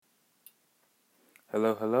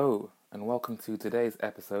Hello, hello, and welcome to today's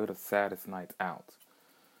episode of Saddest Night Out.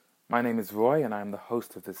 My name is Roy, and I'm the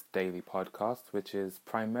host of this daily podcast, which is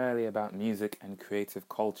primarily about music and creative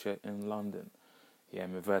culture in London. Yeah,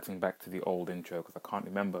 I'm reverting back to the old intro because I can't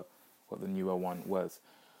remember what the newer one was.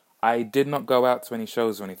 I did not go out to any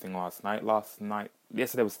shows or anything last night.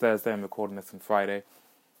 Yesterday was Thursday, I'm recording this on Friday.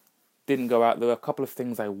 Didn't go out. There were a couple of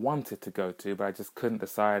things I wanted to go to, but I just couldn't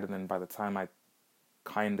decide, and then by the time I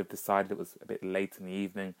kind of decided, it was a bit late in the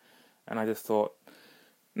evening, and I just thought,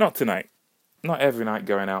 not tonight. Not every night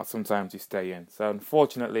going out, sometimes you stay in. So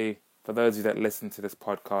unfortunately, for those of you that listen to this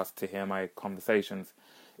podcast to hear my conversations,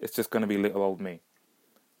 it's just going to be little old me.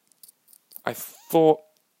 I feel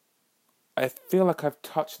like I've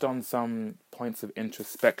touched on some points of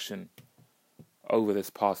introspection over this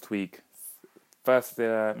past week.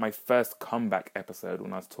 My first comeback episode,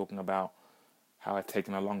 when I was talking about how I'd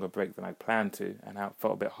taken a longer break than I'd planned to, and how it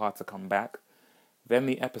felt a bit hard to come back. Then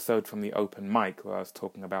the episode from the open mic, where I was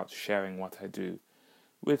talking about sharing what I do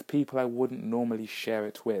with people I wouldn't normally share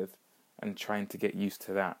it with, and trying to get used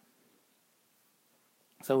to that.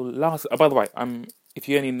 So by the way, if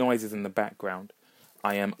you hear any noises in the background,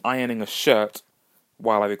 I am ironing a shirt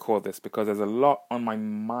while I record this, because there's a lot on my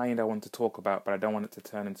mind I want to talk about, but I don't want it to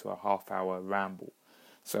turn into a half-hour ramble.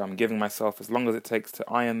 So I'm giving myself as long as it takes to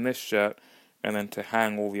iron this shirt, and then to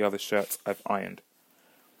hang all the other shirts I've ironed.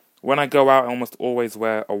 When I go out, I almost always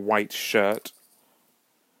wear a white shirt.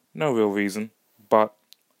 No real reason, but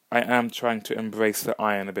I am trying to embrace the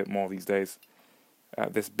iron a bit more these days,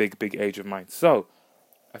 at this big age of mine. So,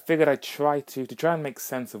 I figured I'd try and make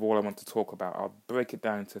sense of all I want to talk about. I'll break it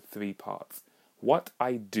down into 3 parts. What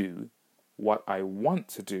I do, what I want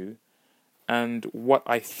to do, and what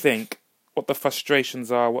the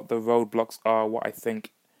frustrations are, what the roadblocks are, what I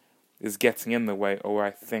think is getting in the way, or I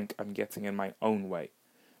think I'm getting in my own way.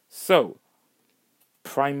 So,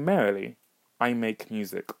 primarily, I make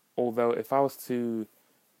music. Although, if I was to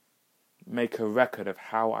make a record of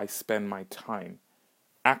how I spend my time,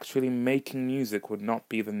 actually making music would not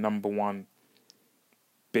be the number one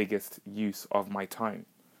biggest use of my time.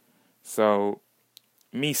 So,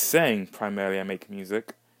 me saying primarily I make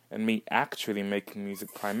music, and me actually making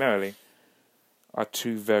music primarily, are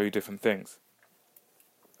 2 very different things.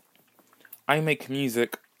 I make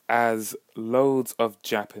music as loads of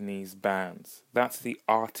Japanese bands. That's the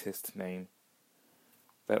artist name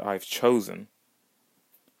that I've chosen.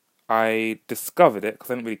 I discovered it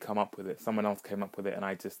because I didn't really come up with it. Someone else came up with it, and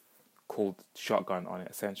I just called shotgun on it,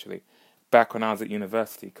 essentially. Back when I was at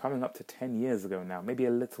university, coming up to 10 years ago now, maybe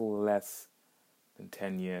a little less than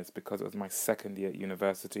 10 years, because it was my second year at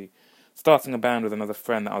university, starting a band with another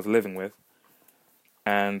friend that I was living with.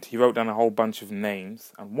 And he wrote down a whole bunch of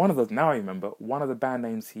names. And one of the band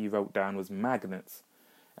names he wrote down was Magnets.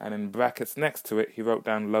 And in brackets next to it, he wrote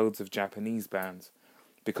down loads of Japanese bands,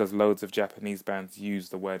 because loads of Japanese bands use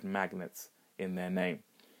the word magnets in their name.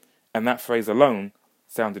 And that phrase alone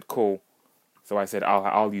sounded cool. So I said,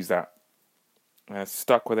 I'll use that. And I've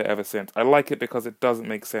stuck with it ever since. I like it because it doesn't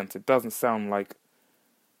make sense. It doesn't sound like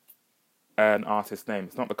an artist name.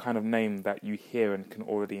 It's not the kind of name that you hear and can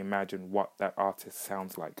already imagine what that artist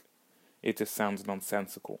sounds like. It just sounds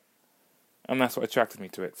nonsensical. And that's what attracted me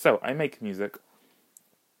to it. So, I make music.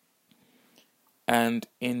 And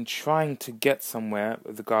in trying to get somewhere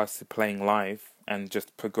with regards to playing live and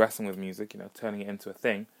just progressing with music, turning it into a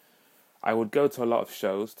thing, I would go to a lot of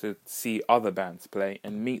shows to see other bands play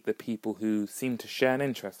and meet the people who seem to share an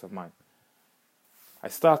interest of mine. I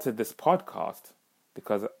started this podcast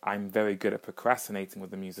because I'm very good at procrastinating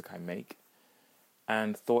with the music I make,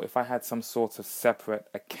 and thought if I had some sort of separate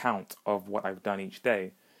account of what I've done each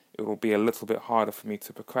day, it will be a little bit harder for me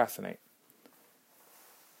to procrastinate.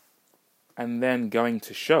 And then going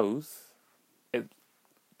to shows, it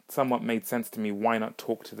somewhat made sense to me, why not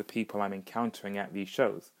talk to the people I'm encountering at these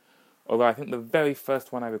shows? Although I think the very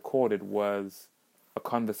first one I recorded was a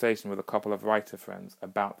conversation with a couple of writer friends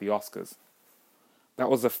about the Oscars. That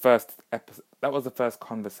was the first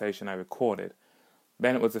conversation I recorded.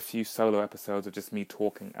 Then it was a few solo episodes of just me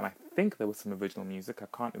talking, and I think there was some original music, I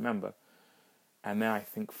can't remember. And then I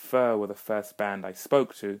think Fur were the first band I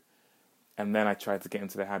spoke to, and then I tried to get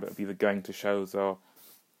into the habit of either going to shows or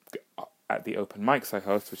at the open mics I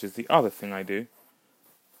host, which is the other thing I do,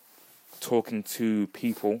 talking to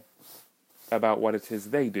people about what it is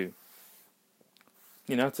they do.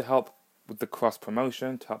 To help with the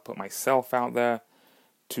cross-promotion, to help put myself out there,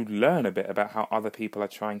 to learn a bit about how other people are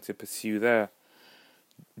trying to pursue their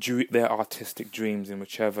artistic dreams in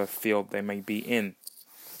whichever field they may be in.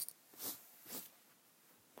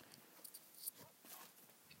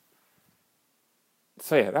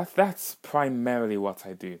 So yeah, that's primarily what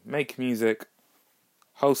I do. Make music,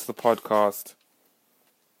 host the podcast,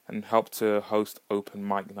 and help to host open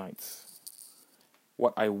mic nights.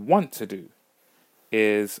 What I want to do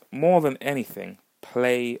is, more than anything,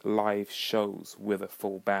 play live shows with a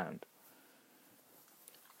full band.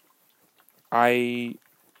 I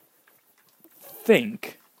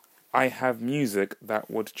think I have music that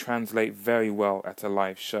would translate very well at a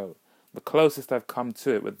live show. The closest I've come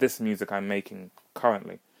to it with this music I'm making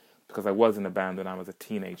currently, because I was in a band when I was a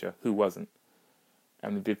teenager. Who wasn't?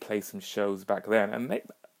 And we did play some shows back then, and they,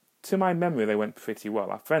 to my memory, they went pretty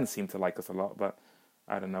well. Our friends seemed to like us a lot, but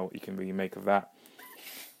I don't know what you can really make of that.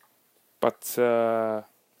 But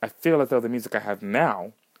I feel as though the music I have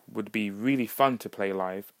now would be really fun to play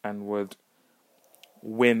live and would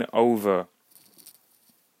win over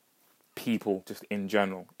people just in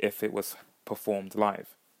general if it was performed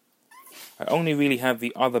live. I only really have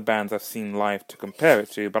the other bands I've seen live to compare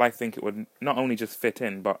it to, but I think it would not only just fit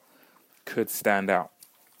in, but could stand out.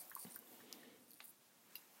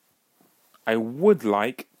 I would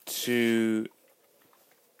like to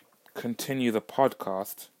continue the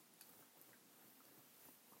podcast.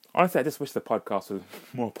 Honestly, I just wish the podcast was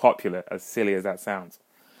more popular, as silly as that sounds.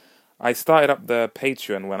 I started up the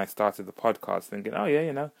Patreon when I started the podcast, thinking, oh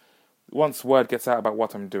yeah, once word gets out about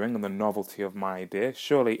what I'm doing and the novelty of my idea,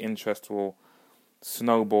 surely interest will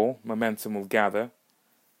snowball, momentum will gather,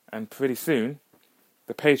 and pretty soon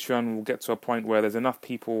the Patreon will get to a point where there's enough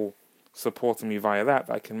people supporting me via that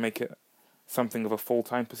I can make it something of a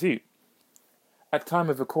full-time pursuit. At time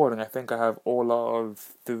of recording, I think I have all of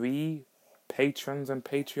 3 patrons on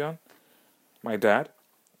Patreon. My dad,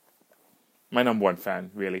 my number one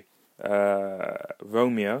fan, really.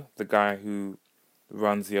 Romeo, the guy who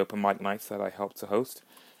runs the open mic nights that I help to host.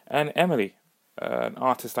 And Emily, an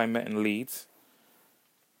artist I met in Leeds,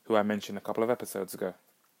 who I mentioned a couple of episodes ago.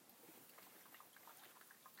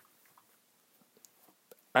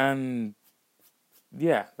 And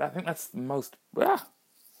yeah, I think that's the most...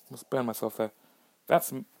 must burn myself there.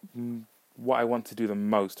 That's what I want to do the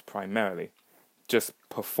most, primarily. Just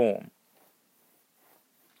perform.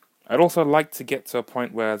 I'd also like to get to a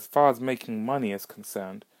point where, as far as making money is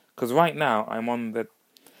concerned, because right now I'm on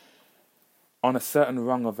a certain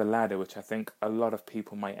rung of the ladder, which I think a lot of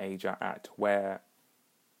people my age are at, where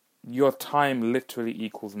your time literally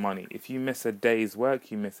equals money. If you miss a day's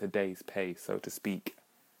work, you miss a day's pay, so to speak.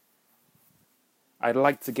 I'd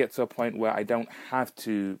like to get to a point where I don't have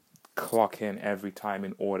to clock in every time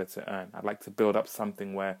in order to earn. I'd like to build up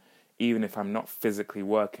something where, even if I'm not physically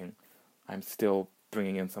working, I'm still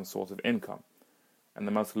bringing in some sort of income. And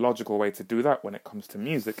the most logical way to do that when it comes to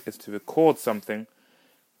music is to record something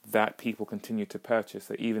that people continue to purchase.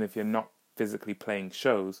 So even if you're not physically playing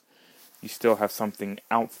shows, you still have something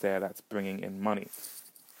out there that's bringing in money.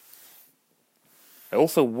 I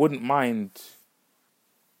also wouldn't mind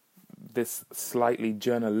this slightly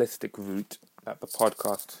journalistic route that the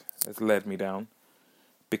podcast has led me down,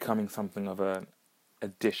 becoming something of an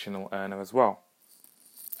additional earner as well.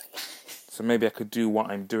 So maybe I could do what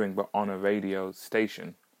I'm doing, but on a radio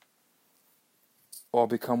station. Or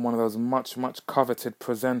become one of those much, much coveted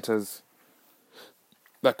presenters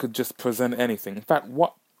that could just present anything. In fact,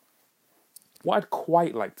 what I'd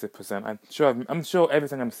quite like to present, I'm sure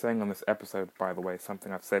everything I'm saying on this episode, by the way, is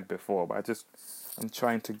something I've said before, but I'm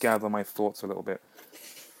trying to gather my thoughts a little bit.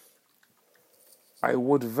 I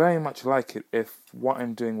would very much like it if what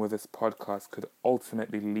I'm doing with this podcast could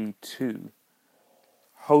ultimately lead to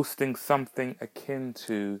hosting something akin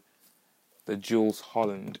to the Jools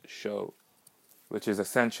Holland show, which is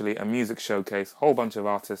essentially a music showcase, whole bunch of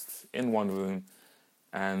artists in one room,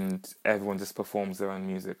 and everyone just performs their own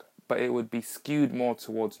music. But it would be skewed more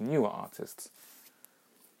towards newer artists.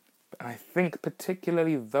 But I think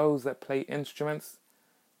particularly those that play instruments,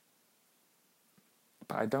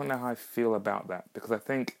 but I don't know how I feel about that, because I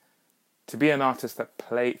think to be an artist that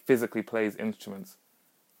physically plays instruments,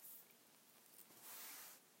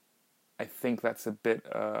 I think that's a bit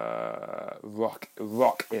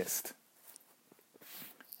rockist.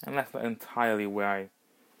 And that's not entirely where I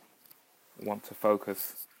want to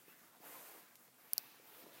focus.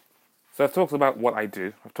 So I've talked about what I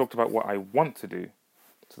do. I've talked about what I want to do.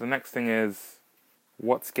 So the next thing is,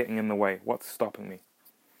 what's getting in the way? What's stopping me?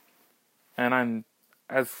 And I'm,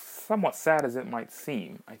 as somewhat sad as it might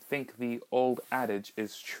seem, I think the old adage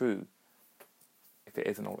is true. If it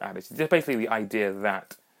is an old adage. It's just basically the idea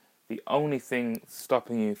that the only thing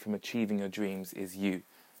stopping you from achieving your dreams is you.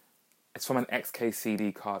 It's from an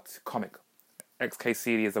XKCD comic.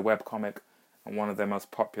 XKCD is a webcomic, and one of their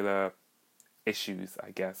most popular issues,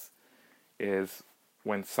 I guess, is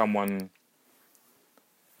when someone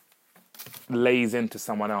lays into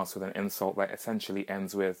someone else with an insult that essentially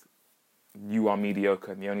ends with, you are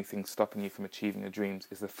mediocre and the only thing stopping you from achieving your dreams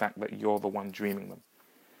is the fact that you're the one dreaming them.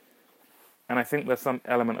 And I think there's some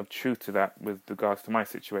element of truth to that with regards to my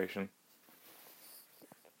situation.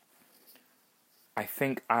 I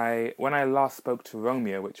think when I last spoke to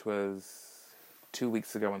Romeo, which was 2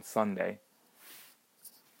 weeks ago on Sunday,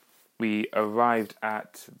 we arrived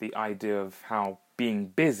at the idea of how being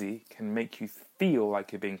busy can make you feel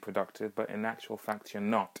like you're being productive, but in actual fact you're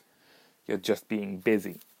not. You're just being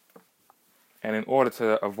busy. And in order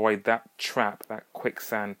to avoid that trap, that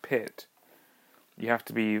quicksand pit, you have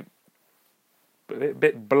to be a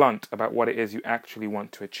bit blunt about what it is you actually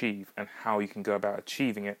want to achieve and how you can go about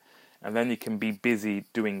achieving it. And then you can be busy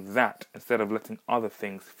doing that instead of letting other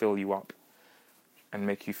things fill you up and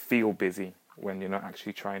make you feel busy when you're not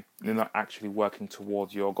actually working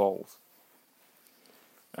towards your goals.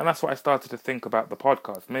 And that's what I started to think about the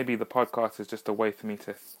podcast. Maybe the podcast is just a way for me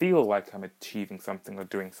to feel like I'm achieving something or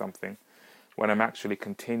doing something when I'm actually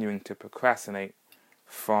continuing to procrastinate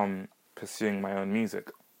from pursuing my own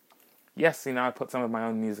music. Yes, I put some of my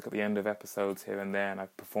own music at the end of episodes here and there, and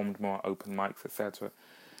I've performed more open mics, etc.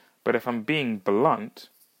 But if I'm being blunt,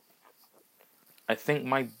 I think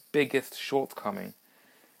my biggest shortcoming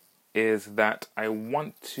is that I don't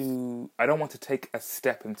want to take a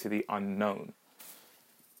step into the unknown.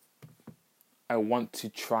 I want to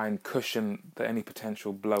try and cushion any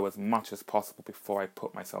potential blow as much as possible before I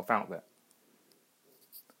put myself out there.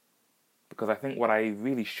 Because I think what I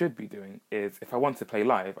really should be doing is, if I want to play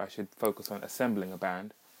live, I should focus on assembling a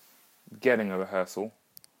band, getting a rehearsal,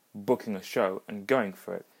 booking a show, and going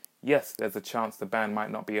for it. Yes, there's a chance the band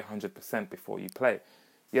might not be 100% before you play.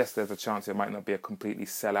 Yes, there's a chance it might not be a completely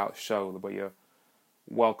sell-out show where you're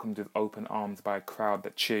welcomed with open arms by a crowd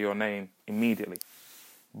that cheer your name immediately.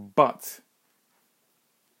 But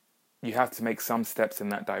you have to make some steps in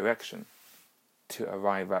that direction to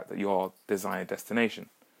arrive at your desired destination.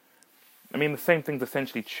 I mean, the same thing's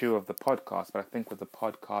essentially true of the podcast, but I think with the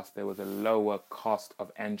podcast there was a lower cost of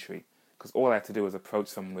entry because all I had to do was approach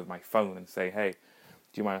someone with my phone and say, hey,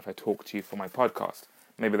 do you mind if I talk to you for my podcast?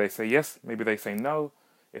 Maybe they say yes, maybe they say no.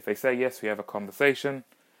 If they say yes, we have a conversation,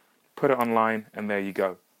 put it online, and there you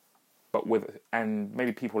go. And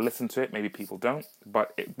maybe people listen to it, maybe people don't,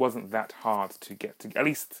 but it wasn't that hard to get to, at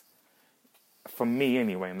least for me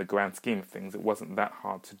anyway, in the grand scheme of things, it wasn't that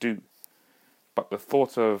hard to do. But the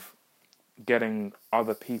thought of getting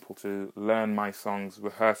other people to learn my songs,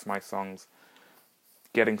 rehearse my songs,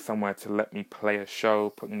 getting somewhere to let me play a show,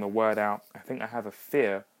 putting the word out, I think I have a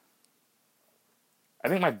fear. I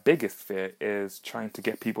think my biggest fear is trying to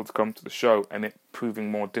get people to come to the show and it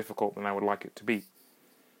proving more difficult than I would like it to be.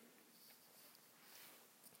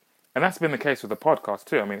 And that's been the case with the podcast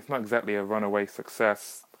too. I mean, it's not exactly a runaway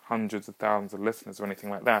success, hundreds of thousands of listeners or anything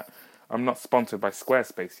like that. I'm not sponsored by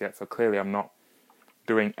Squarespace yet, so clearly I'm not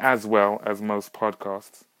doing as well as most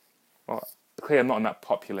podcasts. Well, clearly I'm not in that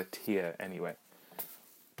popular tier anyway.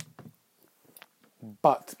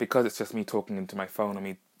 But because it's just me talking into my phone, I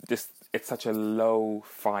mean, it's such a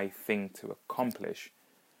lo-fi thing to accomplish.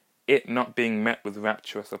 It not being met with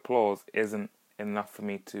rapturous applause isn't enough for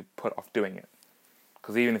me to put off doing it.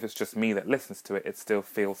 Because even if it's just me that listens to it, it still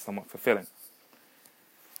feels somewhat fulfilling.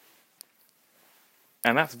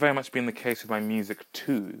 And that's very much been the case with my music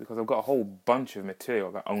too, because I've got a whole bunch of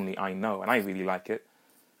material that only I know, and I really like it.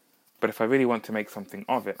 But if I really want to make something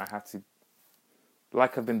of it, I have to,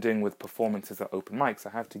 like I've been doing with performances at open mics, I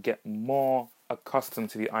have to get more accustomed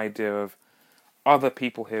to the idea of other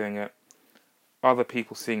people hearing it, other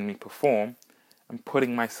people seeing me perform, and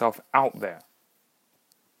putting myself out there.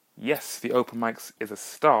 Yes, the open mics is a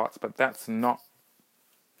start, but that's not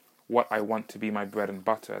what I want to be my bread and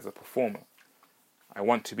butter as a performer. I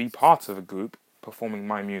want to be part of a group performing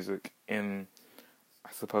my music in,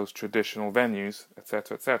 I suppose, traditional venues,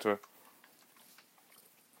 etc., etc.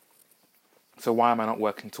 So why am I not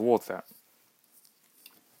working towards that?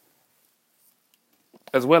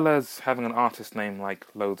 As well as having an artist name like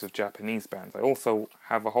loads of Japanese bands, I also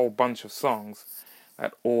have a whole bunch of songs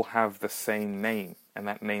that all have the same name, and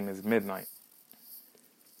that name is Midnight.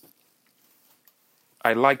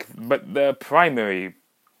 But the primary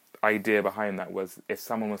idea behind that was if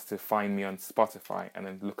someone was to find me on Spotify and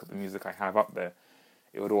then look at the music I have up there,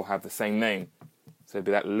 it would all have the same name. So it'd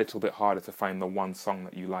be that little bit harder to find the one song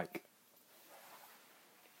that you like.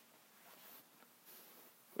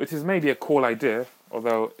 Which is maybe a cool idea,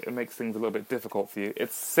 although it makes things a little bit difficult for you.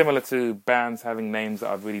 It's similar to bands having names that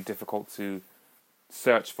are really difficult to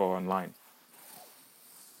search for online.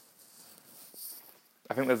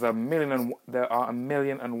 I think there are a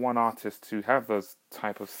million and one artists who have those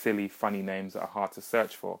type of silly, funny names that are hard to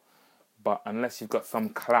search for. But unless you've got some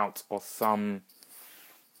clout or some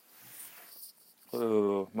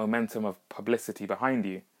momentum of publicity behind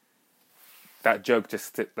you, that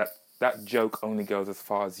joke only goes as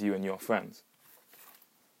far as you and your friends.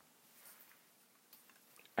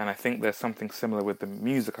 And I think there's something similar with the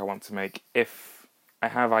music I want to make. If I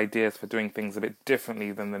have ideas for doing things a bit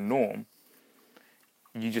differently than the norm,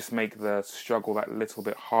 you just make the struggle that little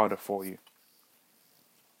bit harder for you.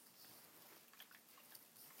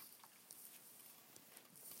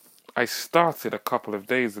 I started a couple of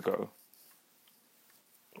days ago,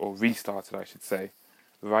 or restarted I should say,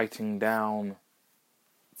 writing down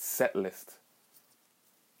set lists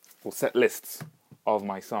of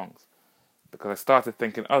my songs. Because I started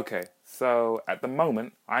thinking, okay, so at the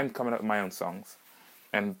moment, I'm coming up with my own songs.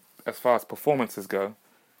 And as far as performances go,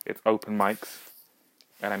 it's open mics.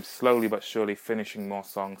 And I'm slowly but surely finishing more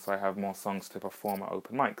songs, so I have more songs to perform at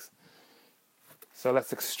open mics. So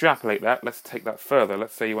let's extrapolate that. Let's take that further.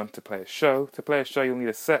 Let's say you want to play a show. To play a show, you'll need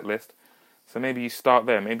a set list. So maybe you start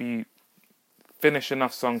there. Maybe you finish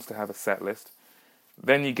enough songs to have a set list.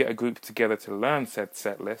 Then you get a group together to learn said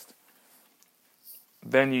set list.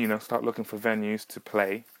 Then you start looking for venues to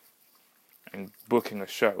play and booking a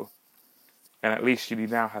show. And at least you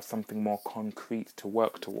now have something more concrete to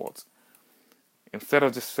work towards. Instead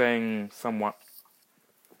of just saying somewhat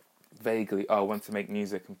vaguely, I want to make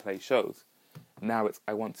music and play shows. Now it's,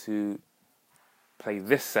 I want to play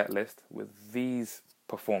this set list with these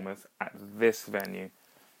performers at this venue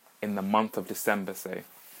in the month of December, say.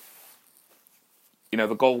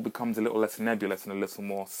 The goal becomes a little less nebulous and a little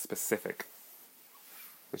more specific,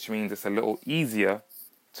 which means it's a little easier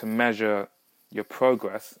to measure your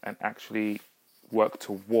progress and actually work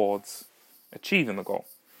towards achieving the goal.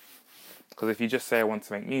 Because if you just say, I want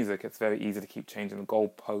to make music, it's very easy to keep changing the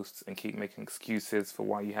goalposts and keep making excuses for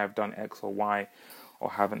why you have done X or Y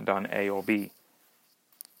or haven't done A or B.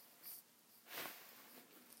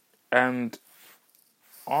 And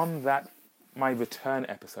on that, my return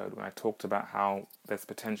episode, when I talked about how there's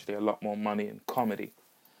potentially a lot more money in comedy,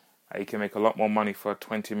 you can make a lot more money for a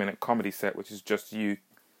 20-minute comedy set, which is just you.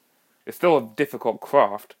 It's still a difficult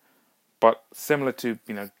craft, but similar to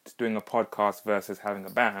doing a podcast versus having a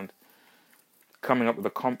band, coming up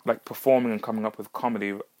with performing and coming up with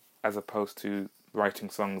comedy as opposed to writing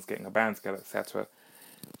songs, getting a band together, etc.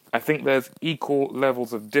 I think there's equal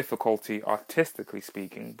levels of difficulty, artistically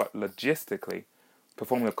speaking, but logistically,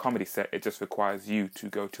 performing a comedy set, it just requires you to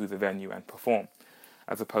go to the venue and perform.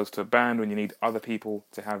 As opposed to a band when you need other people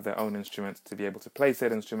to have their own instruments, to be able to play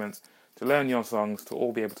said instruments, to learn your songs, to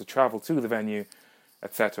all be able to travel to the venue,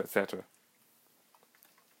 etc., etc.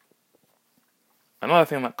 Another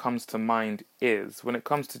thing that comes to mind is, when it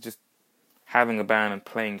comes to just having a band and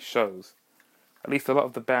playing shows, at least a lot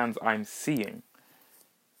of the bands I'm seeing,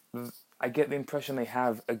 I get the impression they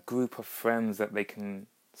have a group of friends that they can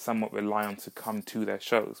somewhat rely on to come to their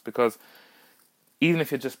shows. Because even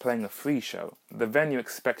if you're just playing a free show, the venue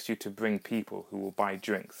expects you to bring people who will buy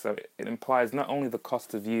drinks. So it implies not only the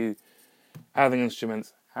cost of you having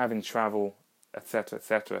instruments, having travel, etc.,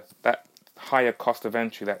 etc., that higher cost of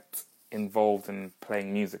entry that's involved in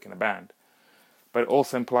playing music in a band, but it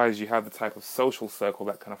also implies you have the type of social circle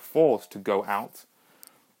that can afford to go out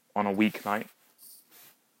on a weeknight,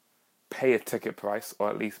 pay a ticket price, or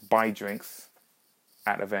at least buy drinks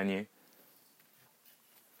at a venue.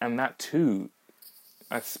 And that too,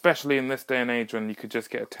 especially in this day and age when you could just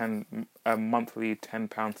get a monthly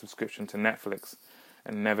 £10 subscription to Netflix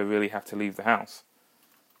and never really have to leave the house.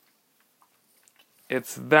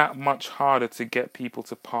 It's that much harder to get people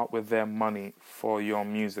to part with their money for your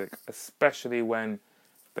music, especially when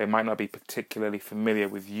they might not be particularly familiar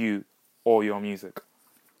with you or your music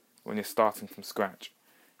when you're starting from scratch.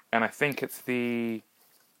 And I think it's the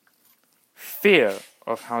fear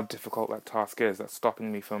of how difficult that task is that's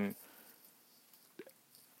stopping me from,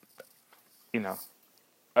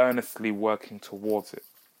 earnestly working towards it.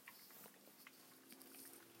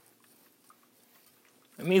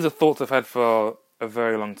 And these are thoughts I've had for a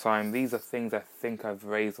very long time. These are things I think I've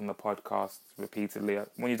raised on the podcast repeatedly.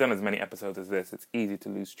 When you've done as many episodes as this, it's easy to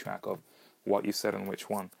lose track of what you said and which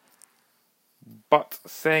one. But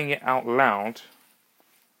saying it out loud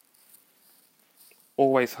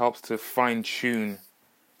always helps to fine-tune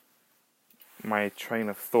my train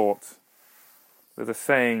of thought. There's a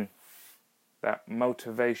saying that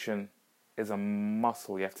motivation is a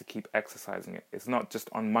muscle. You have to keep exercising it. It's not just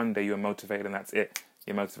on Monday you're motivated and that's it.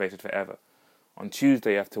 You're motivated forever. On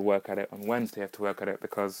Tuesday you have to work at it. On Wednesday you have to work at it,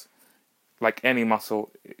 because like any muscle,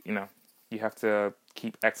 you have to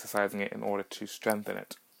keep exercising it in order to strengthen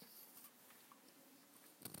it.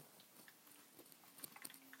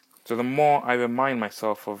 So the more I remind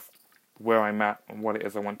myself of where I'm at and what it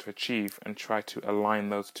is I want to achieve, and try to align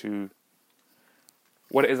those two,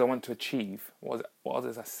 what it is I want to achieve, what was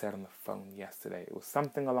it I said on the phone yesterday? It was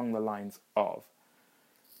something along the lines of,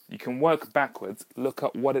 you can work backwards, look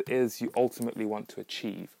at what it is you ultimately want to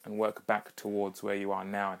achieve, and work back towards where you are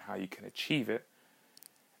now and how you can achieve it.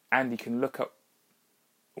 And you can look at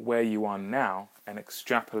where you are now and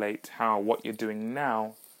extrapolate how what you're doing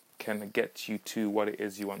now can get you to what it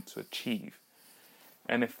is you want to achieve.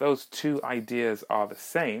 And if those two ideas are the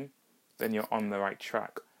same, then you're on the right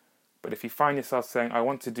track. But if you find yourself saying, I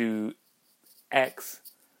want to do X,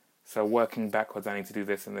 so working backwards I need to do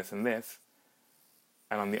this and this and this,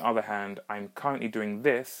 and on the other hand, I'm currently doing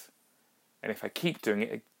this, and if I keep doing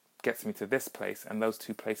it, it gets me to this place, and those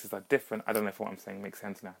two places are different. I don't know if what I'm saying makes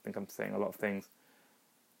sense now. I think I'm saying a lot of things.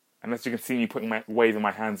 Unless you can see me waving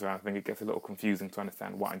my hands around, I think it gets a little confusing to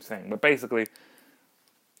understand what I'm saying. But basically,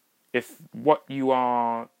 if what you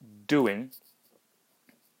are doing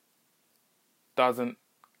doesn't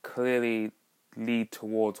clearly lead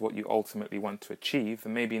towards what you ultimately want to achieve,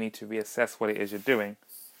 then maybe you need to reassess what it is you're doing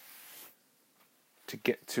to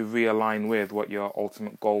get to realign with what your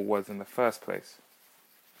ultimate goal was in the first place.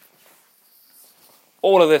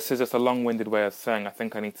 All of this is just a long-winded way of saying I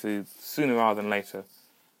think I need to, sooner rather than later,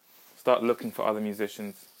 start looking for other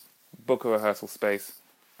musicians, book a rehearsal space,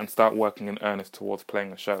 and start working in earnest towards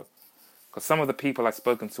playing a show. Because some of the people I've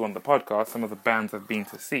spoken to on the podcast, some of the bands I've been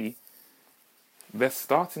to see, they're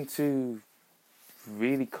starting to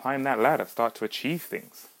really climb that ladder, start to achieve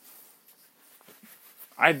things.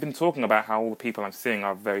 I've been talking about how all the people I'm seeing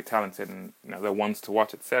are very talented and they're ones to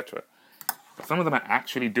watch, etc. But some of them are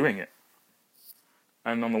actually doing it.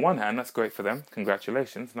 And on the one hand, that's great for them.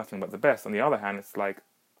 Congratulations, nothing but the best. On the other hand, it's like,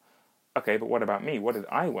 okay, but what about me? What did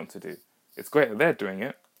I want to do? It's great that they're doing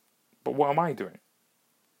it, but what am I doing?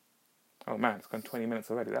 Oh man, it's gone 20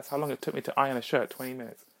 minutes already. That's how long it took me to iron a shirt, 20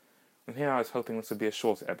 minutes. And here I was hoping this would be a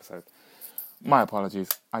shorter episode. My apologies,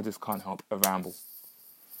 I just can't help a ramble.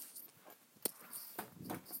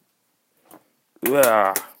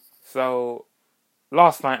 Yeah. So,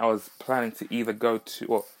 last night I was planning to go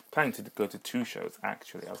to two shows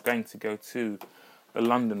actually. I was going to go to the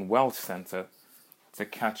London Welsh Centre to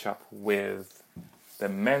catch up with the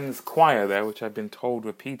men's choir there, which I've been told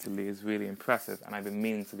repeatedly is really impressive, and I've been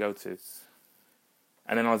meaning to go to.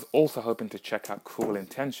 And then I was also hoping to check out Cruel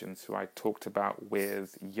Intentions, who I talked about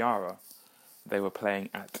with Yara. They were playing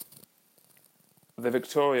at the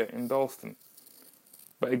Victoria in Dalston.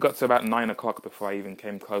 But it got to about 9 o'clock before I even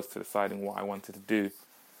came close to deciding what I wanted to do,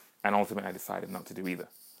 and ultimately I decided not to do either.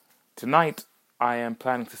 Tonight, I am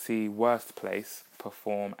planning to see Worst Place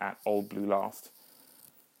perform at Old Blue Last.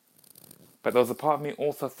 But there was a part of me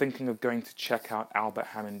also thinking of going to check out Albert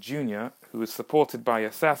Hammond Jr., who is supported by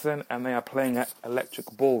Assassin, and they are playing at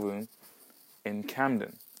Electric Ballroom in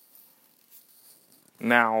Camden.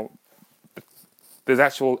 Now, there's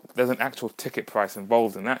an actual ticket price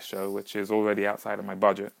involved in that show, which is already outside of my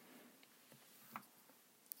budget.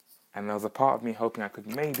 And there was a part of me hoping I could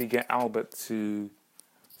maybe get Albert to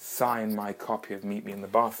sign my copy of Meet Me in the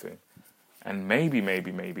Bathroom, and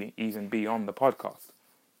maybe even be on the podcast.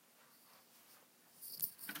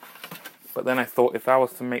 But then I thought if I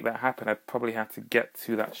was to make that happen, I'd probably have to get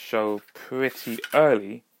to that show pretty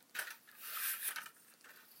early,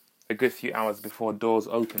 a good few hours before doors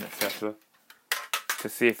open, etc., to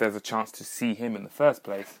see if there's a chance to see him in the first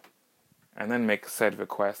place, and then make said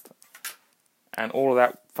request. And all of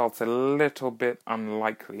that felt a little bit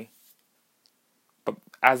unlikely. But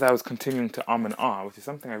as I was continuing to and ah, which is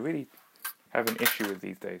something I really have an issue with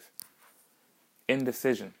these days,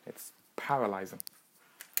 indecision, it's paralyzing.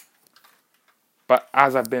 But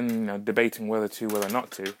as I've been debating whether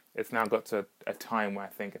not to, it's now got to a time where I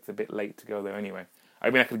think it's a bit late to go there anyway. I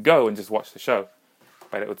mean, I could go and just watch the show,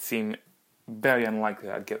 but it would seem very unlikely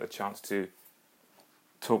that I'd get the chance to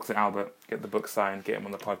talk to Albert, get the book signed, get him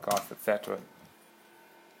on the podcast, etc.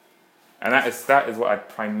 And that is what I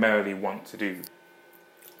primarily want to do.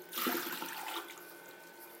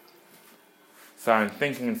 So I'm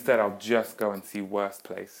thinking instead I'll just go and see Worst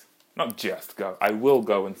Place. Not just go. I will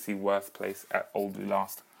go and see Worst Place at Old Blue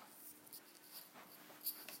Last.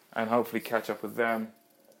 And hopefully catch up with them.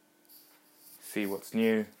 See what's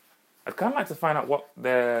new. I'd kind of like to find out what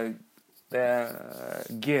their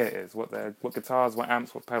gear is. What guitars, what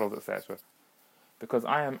amps, what pedals, etc. Because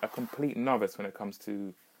I am a complete novice when it comes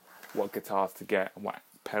to what guitars to get and what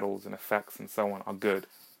pedals and effects and so on are good.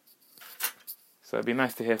 So it'd be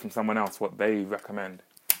nice to hear from someone else what they recommend.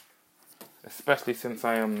 especially since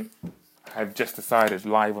have just decided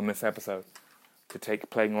live on this episode to take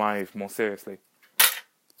playing live more seriously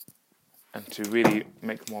and to really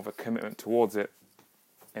make more of a commitment towards it,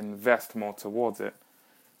 invest more towards it.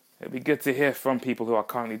 It'd be good to hear from people who are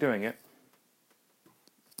currently doing it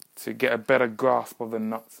to get a better grasp of the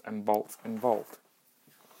nuts and bolts involved.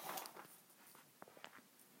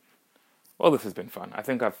 Well, this has been fun. I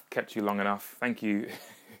think I've kept you long enough. Thank you.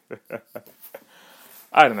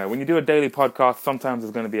 I don't know. When you do a daily podcast, sometimes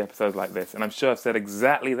there's going to be episodes like this. And I'm sure I've said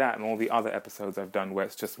exactly that in all the other episodes I've done where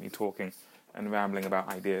it's just me talking and rambling about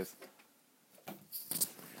ideas.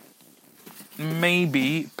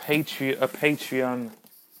 Maybe a Patreon.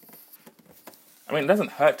 I mean, it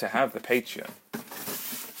doesn't hurt to have the Patreon.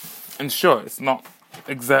 And sure, it's not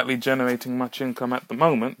exactly generating much income at the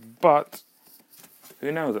moment, but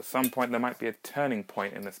who knows, at some point there might be a turning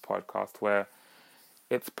point in this podcast where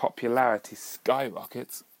its popularity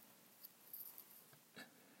skyrockets.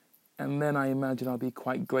 And then I imagine I'll be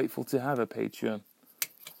quite grateful to have a Patreon.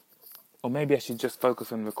 Or maybe I should just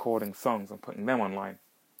focus on recording songs and putting them online.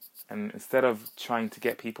 And instead of trying to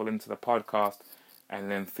get people into the podcast and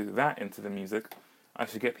then through that into the music, I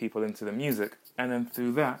should get people into the music and then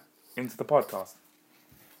through that into the podcast.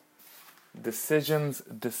 Decisions.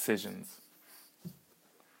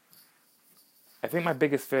 I think my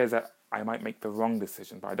biggest fear is that I might make the wrong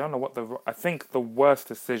decision, but I don't know what I think the worst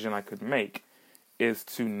decision I could make is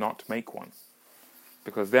to not make one.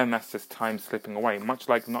 Because then that's just time slipping away, much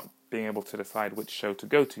like not being able to decide which show to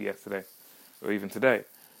go to yesterday or even today.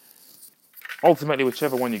 Ultimately,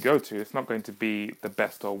 whichever one you go to, it's not going to be the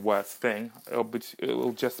best or worst thing. It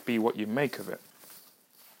will just be what you make of it.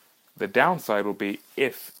 The downside will be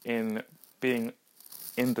if, in being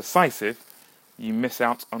indecisive, you miss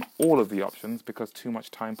out on all of the options because too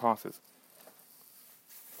much time passes.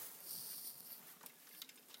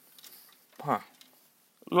 A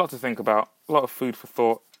lot to think about, a lot of food for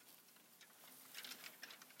thought.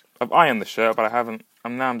 I've ironed the shirt, but I haven't.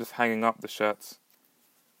 I'm just hanging up the shirts.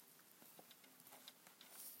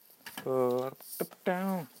 So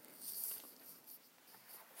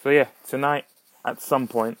yeah, tonight at some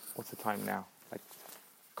point, what's the time now? Like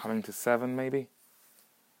coming to 7 maybe?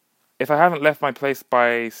 If I haven't left my place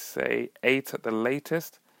by, say, 8 at the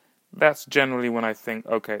latest, that's generally when I think,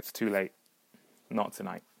 okay, it's too late. Not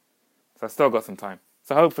tonight. So I've still got some time.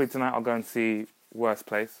 So hopefully tonight I'll go and see Worst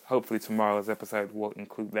Place. Hopefully tomorrow's episode will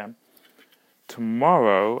include them.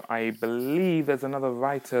 Tomorrow, I believe there's another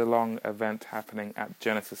write-along event happening at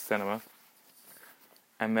Genesis Cinema.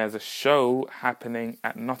 And there's a show happening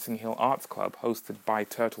at Notting Hill Arts Club hosted by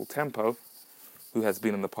Turtle Tempo, who has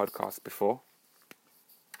been on the podcast before.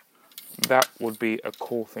 That would be a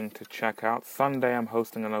cool thing to check out. Sunday, I'm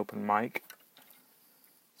hosting an open mic.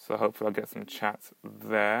 So hopefully I'll get some chats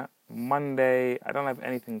there. Monday, I don't have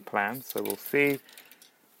anything planned, so we'll see.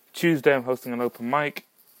 Tuesday, I'm hosting an open mic.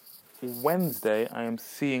 Wednesday, I am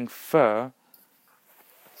seeing Fur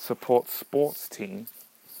support sports team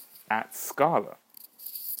at Scala,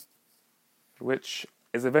 which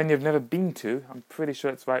is a venue I've never been to. I'm pretty sure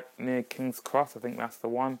it's right near King's Cross. I think that's the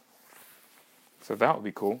one. So that would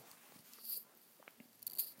be cool.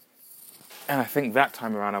 And I think that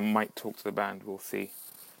time around I might talk to the band. We'll see.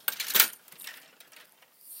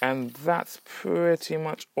 And that's pretty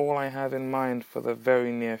much all I have in mind for the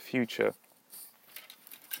very near future.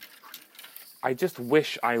 I just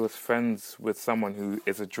wish I was friends with someone who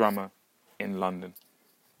is a drummer in London.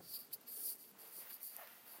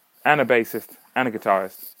 And a bassist and a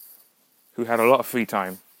guitarist who had a lot of free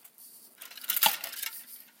time.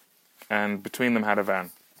 And between them had a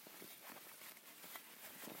van.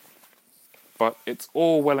 But it's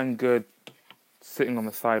all well and good sitting on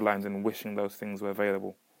the sidelines and wishing those things were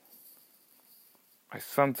available. I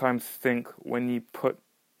sometimes think when you put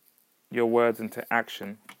your words into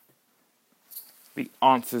action, the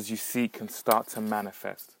answers you seek can start to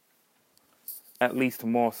manifest. At least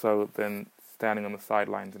more so than standing on the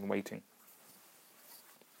sidelines and waiting.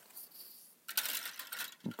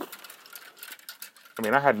 I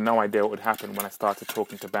mean, I had no idea what would happen when I started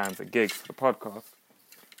talking to bands at gigs for the podcast.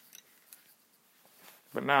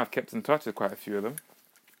 But now I've kept in touch with quite a few of them.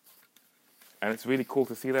 And it's really cool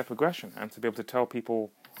to see their progression and to be able to tell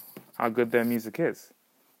people how good their music is.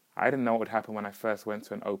 I didn't know what would happen when I first went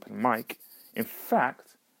to an open mic. In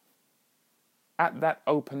fact, at that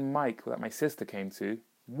open mic that my sister came to,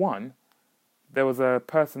 there was a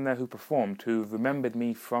person there who performed who remembered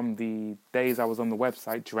me from the days I was on the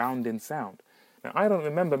website Drowned in Sound. Now, I don't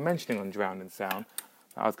remember mentioning on Drowned in Sound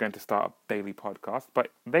that I was going to start a daily podcast,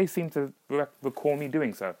 but they seem to recall me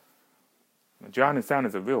doing so. Drowning Sound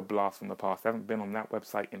is a real blast from the past. I haven't been on that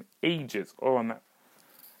website in ages, or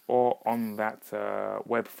on that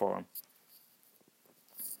web forum.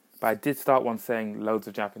 But I did start one saying Loads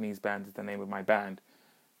of Japanese Bands is the name of my band.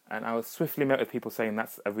 And I was swiftly met with people saying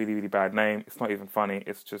that's a really, really bad name. It's not even funny.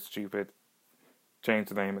 It's just stupid. Change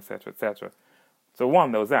the name, etc., etc. So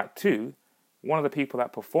one, there was that. Two, one of the people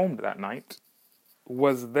that performed that night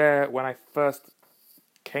was there when I first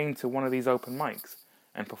came to one of these open mics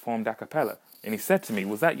and performed a cappella. And he said to me,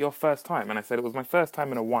 was that your first time? And I said, it was my first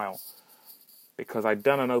time in a while. Because I'd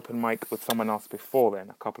done an open mic with someone else before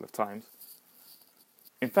then, a couple of times.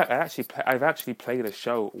 In fact, I've actually played a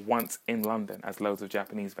show once in London as Loads of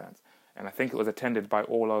Japanese Bands. And I think it was attended by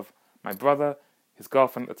all of my brother, his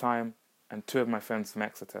girlfriend at the time, and 2 of my friends from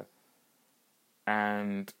Exeter.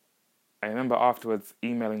 And I remember afterwards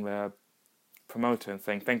emailing the promoter and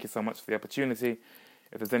saying, thank you so much for the opportunity.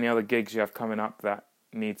 If there's any other gigs you have coming up that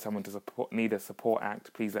need a support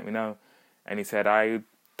act, please let me know. And he said, I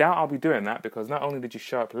doubt I'll be doing that because not only did you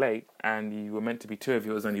show up late and you were meant to be 2 of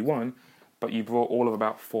you, it was only 1, but you brought all of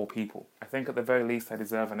about 4 people. I think at the very least I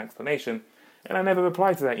deserve an explanation. And I never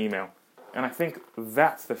replied to that email. And I think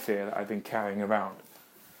that's the fear that I've been carrying around.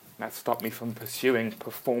 That stopped me from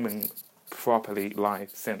performing properly live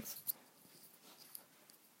since.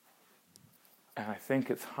 And I think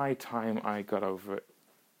it's high time I got over it.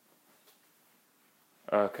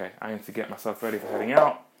 Okay, I need to get myself ready for heading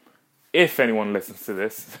out. If anyone listens to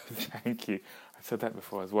this, thank you. I said that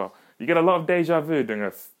before as well. You get a lot of deja vu doing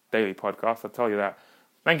a daily podcast, I'll tell you that.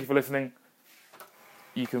 Thank you for listening.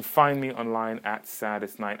 You can find me online at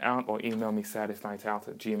Saddest Night Out or email me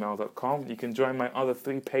saddestnightout@gmail.com. You can join my other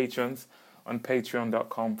 3 patrons on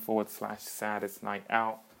patreon.com/Saddest Night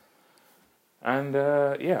Out. And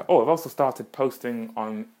I've also started posting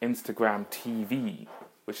on Instagram TV,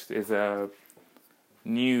 which is a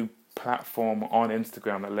new platform on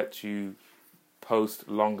Instagram that lets you post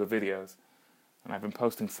longer videos. And I've been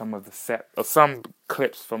posting some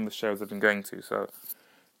clips from the shows I've been going to, so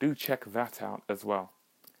do check that out as well.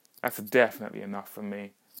 That's definitely enough from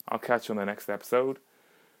me. I'll catch you on the next episode.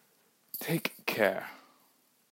 Take care.